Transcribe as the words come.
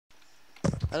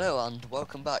Hello and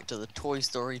welcome back to the Toy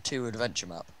Story 2 adventure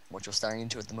map. What you're staring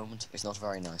into at the moment is not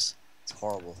very nice. It's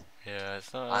horrible. Yeah,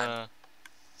 it's not.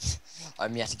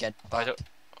 I'm yet again I back don't.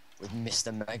 with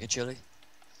Mr. Meggachilly.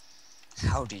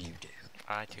 How do you do?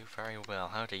 I do very well.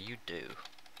 How do you do,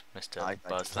 Mr. I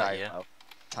Buzz do very Lightyear? well.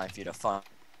 Time for you to find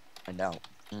out.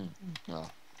 No,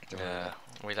 Yeah,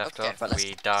 we left Okay, off. but let's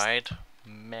We died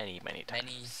many Many-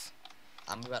 times.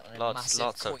 I'm about a Lots massive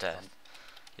of coin death.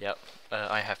 Yep.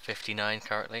 I have 59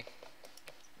 currently.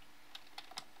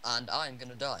 hunt, and I'm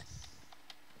gonna die.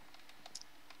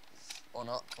 Or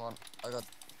not? Come on. I got.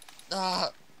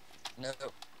 No.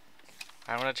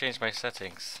 I want to change my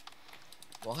settings.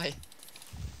 Why?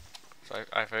 So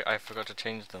I forgot to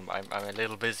change them. I'm a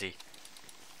little busy.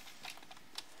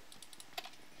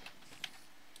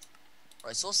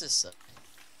 Right, so what's this?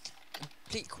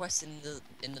 Complete quest in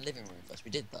the living room first.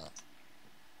 We did that.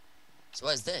 So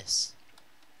where's this?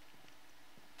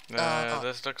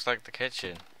 This looks like the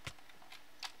kitchen.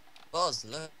 Buzz,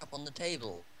 look up on the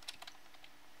table.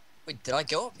 Wait, did I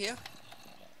go up here?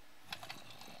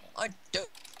 I don't.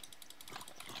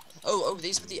 Oh,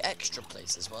 these were the extra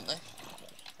places, weren't they?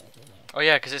 Oh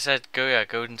yeah, because it said go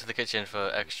into the kitchen for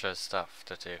extra stuff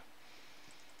to do.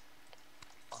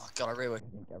 Oh god, I really wish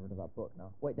I didn't get rid of that book now.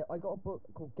 Wait, I got a book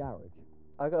called Garage.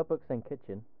 I got a book saying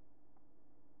kitchen.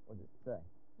 What did it say?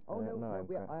 Oh no,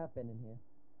 I have been in here.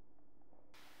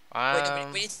 Wait, no,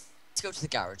 we need to go to the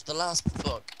garage. The last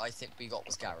book I think we got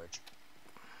was Garage.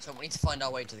 So we need to find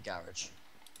our way to the garage.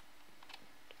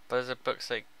 But there's a book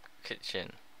saying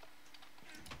kitchen.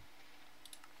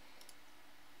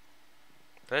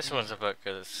 This one's a book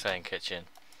that's saying kitchen.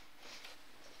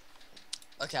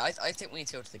 Okay, I think we need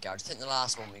to go to the garage. I think the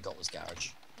last one we got was Garage.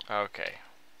 Okay.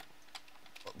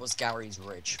 What was Gary's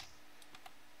Ridge?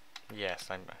 Yes,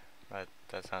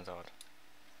 that sounds odd.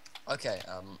 Okay,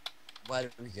 where do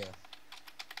we go?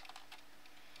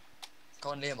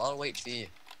 Come on, Liam, I'll wait for you.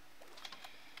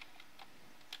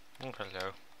 Oh,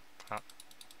 hello.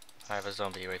 I have a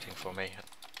zombie waiting for me.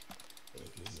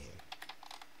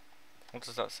 What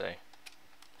does that say?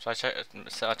 Should I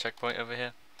set a checkpoint over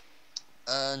here?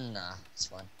 Nah, it's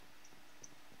fine.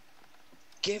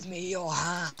 Give me your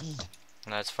hand.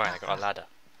 No, it's fine. I got a ladder.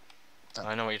 Oh.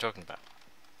 I know what you're talking about.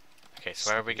 Okay,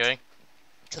 so where are we going?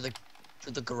 To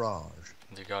the garage.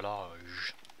 The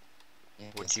garage.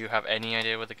 Yes. Would you have any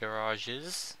idea where the garage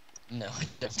is? No, I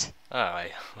don't.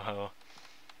 Aye. Well,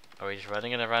 are we just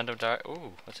running in a random direction?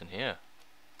 Ooh, what's in here?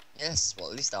 Yes, well,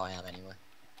 at least I am anyway.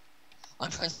 I'm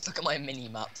trying to look at my mini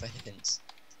map for hints.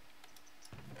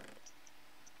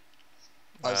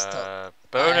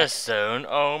 Bonus zone.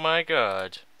 Oh my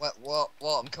god. What?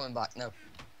 I'm coming back. No.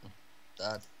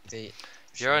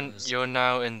 You're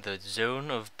now in the zone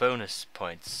of bonus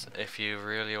points. If you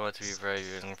really want to be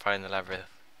brave and find the labyrinth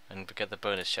and get the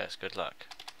bonus chest, good luck.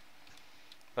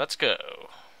 Let's go.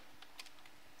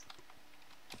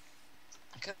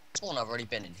 Okay, this one I've already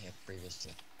been in here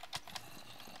previously.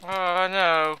 Oh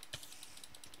no.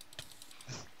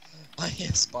 I hear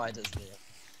spiders there.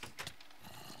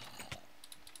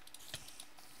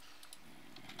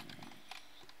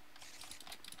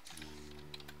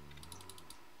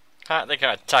 Ha, they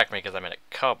can't attack me because I'm in a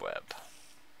cobweb.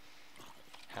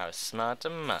 How smart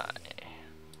am I?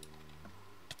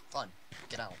 Fun.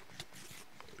 Get out.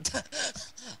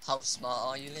 How smart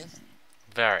are you, Liam?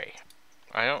 Very.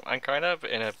 I'm kind of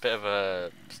in a bit of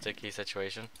a sticky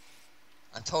situation.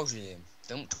 I told you, Liam.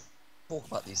 Don't talk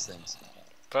about these things.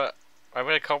 But I'm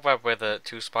in a cobweb with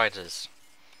two spiders.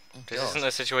 Oh, This God. isn't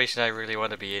a situation I really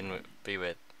want to be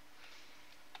with.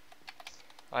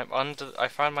 I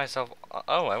found myself.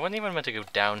 Oh, I wasn't even meant to go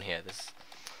down here.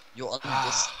 You're under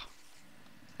this.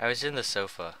 I was in the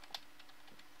sofa,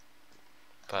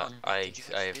 but Did you I have to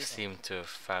do that? seem to have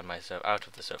found myself out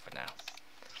of the sofa now.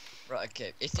 Right,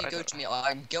 okay. If you go to me,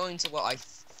 I'm going to what I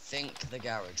think the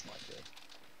garage might be.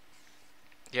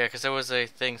 Yeah, because there was a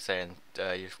thing saying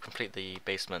you've complete the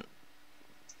basement.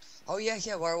 Oh yeah,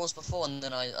 where I was before, and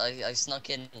then I snuck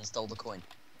in and stole the coin.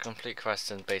 Complete quest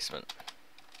in basement.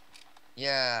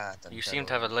 Yeah. You seem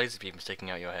to have a laser beam sticking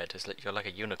out your head. You're like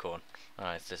a unicorn.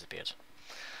 Ah, it's disappeared.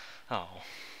 Oh,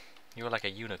 you were like a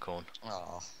unicorn.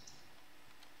 Oh.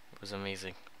 It was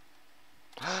amazing.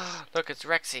 Look, it's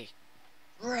Rexy.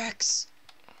 Rex.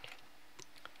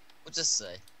 We'll just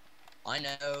say, I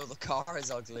know the car is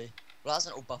ugly, but it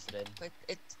hasn't all buffered in. But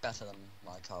it's better than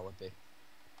my car would be.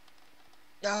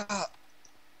 Ah.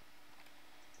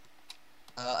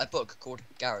 A book called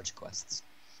Garage Quests.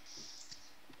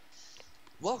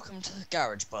 Welcome to the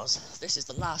garage, Buzz. This is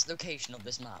the last location of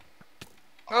this map.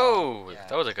 Oh, yeah.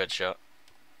 that was a good shot.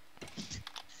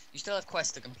 You still have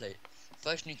quests to complete.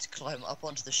 First, you need to climb up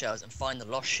onto the shelves and find the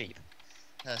lost sheep.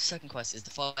 Second quest is to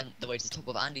find the way to the top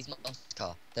of Andy's mom's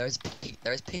car. There is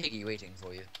Piggy waiting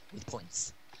for you with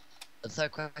points. The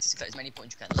third quest is to collect as many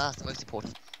points as you can. Last, the most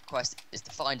important quest is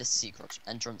to find a secret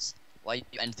entrance while you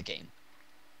end the game.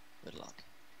 Good luck.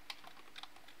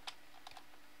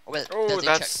 Oh,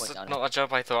 that's not a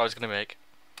jump I thought I was gonna make.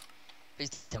 Please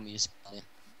tell me you spawn it.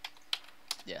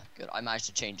 Yeah, good. I managed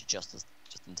to change it just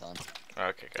in time.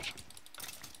 Okay, good.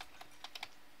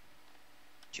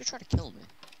 Did you try to kill me?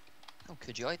 How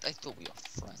could you? I thought we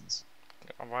were friends.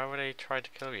 Why would I try to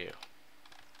kill you?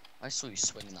 I saw you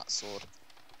swinging that sword.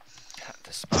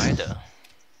 The spider.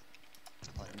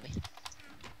 Pardon me.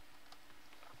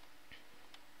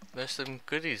 There's some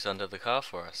goodies under the car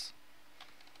for us.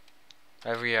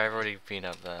 Every year I've already been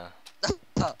up there.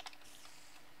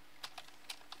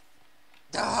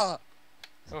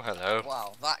 Oh, hello.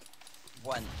 Wow, that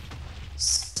went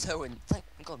so in. Thank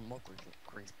God mob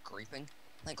creeping.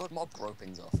 Thank God mob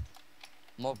groping's off.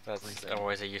 That's creeping.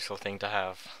 Always a useful thing to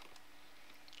have.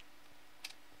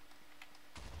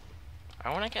 I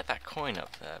want to get that coin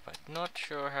up there, but not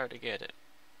sure how to get it.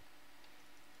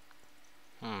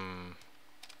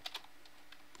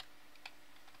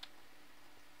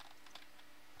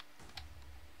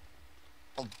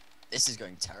 Oh, this is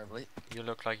going terribly. You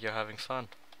look like you're having fun.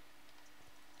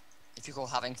 If you call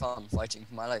having fun fighting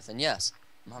for my life, then yes,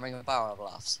 I'm having a barrel of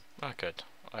laughs. Oh, good.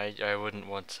 I wouldn't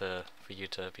want for you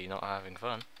to be not having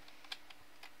fun.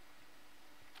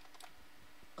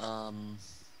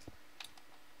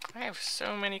 I have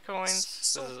so many coins.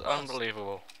 This is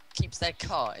unbelievable. Keeps their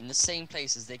car in the same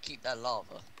place as they keep their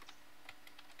lava.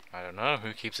 I don't know.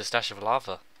 Who keeps a stash of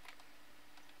lava?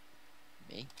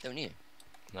 Me? Don't you?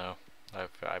 No.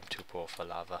 I'm too poor for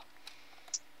lava.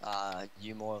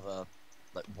 You more of a,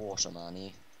 like, water man, are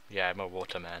you? Yeah, I'm a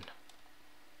water man.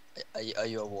 Are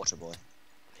you a water boy?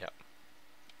 Yep.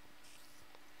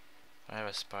 I have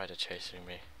a spider chasing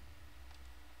me.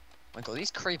 My God,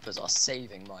 these creepers are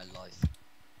saving my life.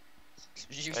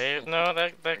 No,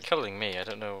 they're killing me. I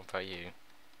don't know about you.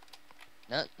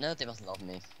 No, they must love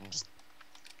me. Just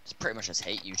pretty much just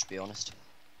hate you, to be honest.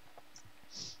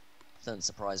 Doesn't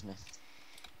surprise me.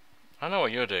 I know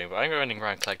what you're doing, but I'm running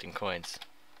around collecting coins.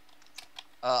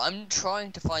 I'm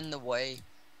trying to find the way.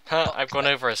 Huh, I've gone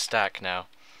over a stack now.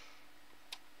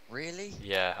 Really?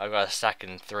 Yeah, I've got a stack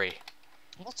in 3.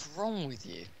 What's wrong with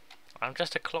you? I'm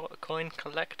just a coin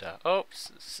collector. Oh,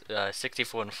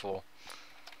 64 and 4.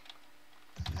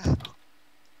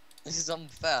 This is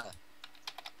unfair.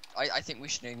 I think we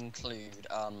should include,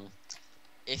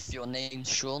 if your name's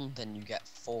Shaun, then you get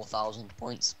 4,000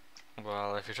 points.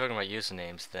 Well, if you're talking about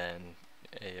usernames, then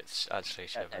it's actually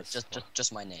Shivers.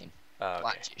 Just my name. Oh, okay. Well,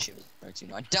 actually, Shivers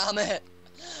 029. Damn it!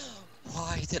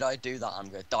 Why did I do that? I'm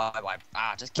gonna die.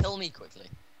 Just kill me quickly.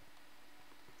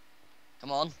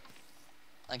 Come on.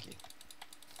 Thank you.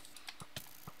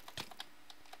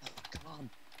 Oh, come on.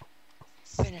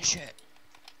 Finish it.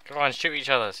 Come on, shoot each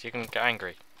other so you can get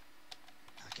angry.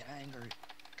 I get angry.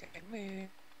 Get me.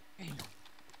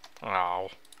 Oh.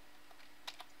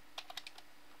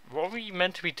 What were you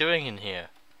meant to be doing in here?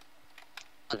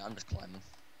 I'm just climbing.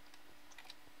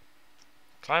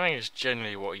 Climbing is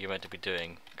generally what you're meant to be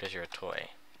doing, because you're a toy.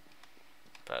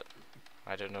 But,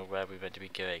 I don't know where we're meant to be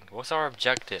going. What's our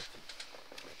objective?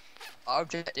 Our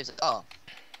objectives are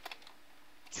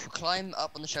to climb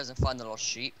up on the shelves and find the lost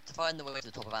sheep, to find the way to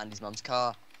the top of Andy's mum's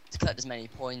car, to collect as many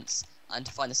points, and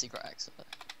to find the secret exit.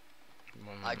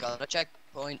 I got a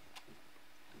checkpoint.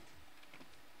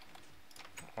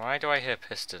 Why do I hear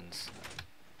pistons?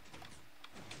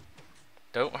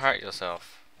 Don't hurt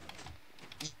yourself.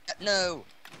 No!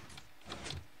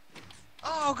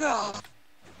 Oh God!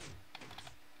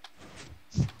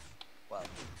 Well.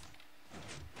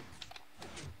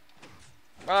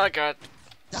 Oh God.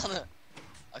 Damn it!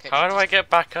 Okay. How do I get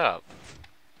back up?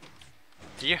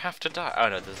 Do you have to die? Oh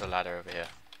no, there's a ladder over here.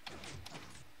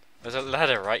 There's a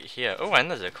ladder right here. Oh, and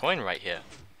there's a coin right here.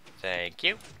 Thank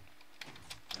you.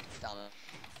 Damn it.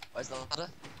 Where's the ladder?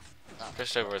 Oh,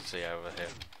 Just over here.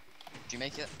 Did you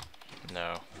make it?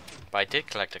 No. But I did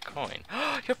collect a coin.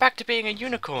 You're back to being a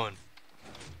unicorn!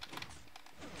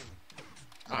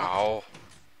 Ow.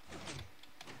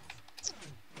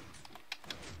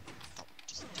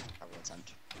 Just terrible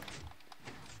attempt.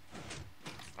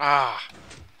 Ah!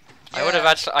 Yeah. I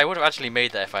would have actually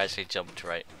made that if I actually jumped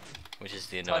right. Which is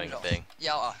the annoying thing.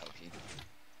 Yeah, I'll help you.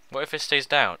 What if it stays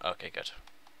down? Okay, good.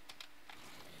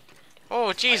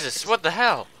 Oh Jesus, what the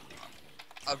hell?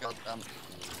 Oh God,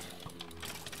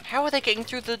 How are they getting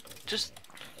through the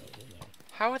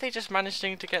how are they just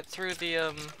managing to get through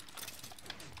the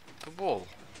wall?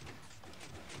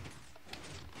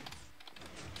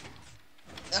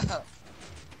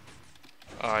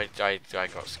 I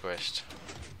got squished.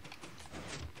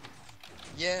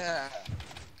 Yeah.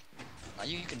 Now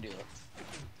you can do it.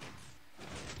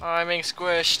 I'm being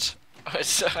squished.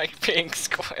 It's like being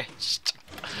squished.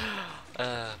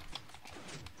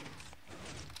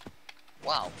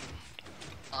 Wow.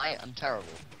 I am terrible.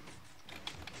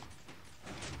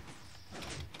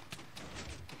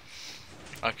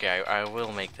 Okay, I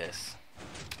will make this.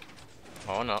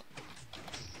 Or not.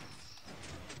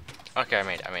 Okay, I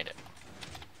made it.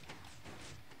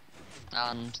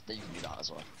 And then you can do that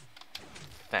as well.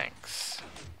 Thanks.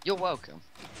 You're welcome.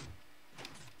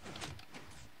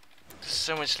 There's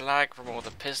so much lag from all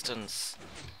the pistons.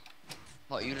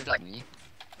 What, you did like me?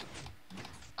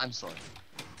 I'm sorry.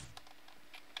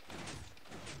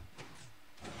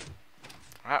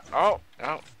 Oh.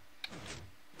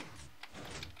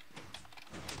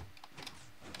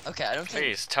 Okay, I don't think...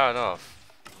 Please, turn off.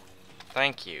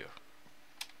 Thank you.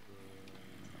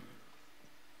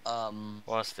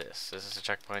 What's this? This is a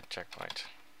checkpoint.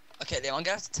 Okay, then I'm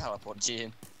gonna have to teleport to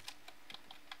you.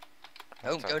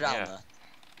 Don't go down there.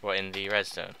 What, in the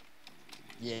redstone?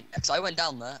 Yeah, because I went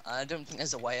down there, and I don't think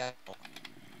there's a way out.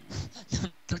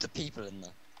 Look at the people in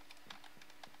there.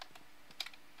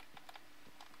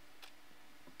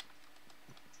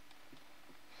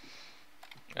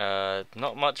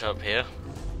 Not much up here.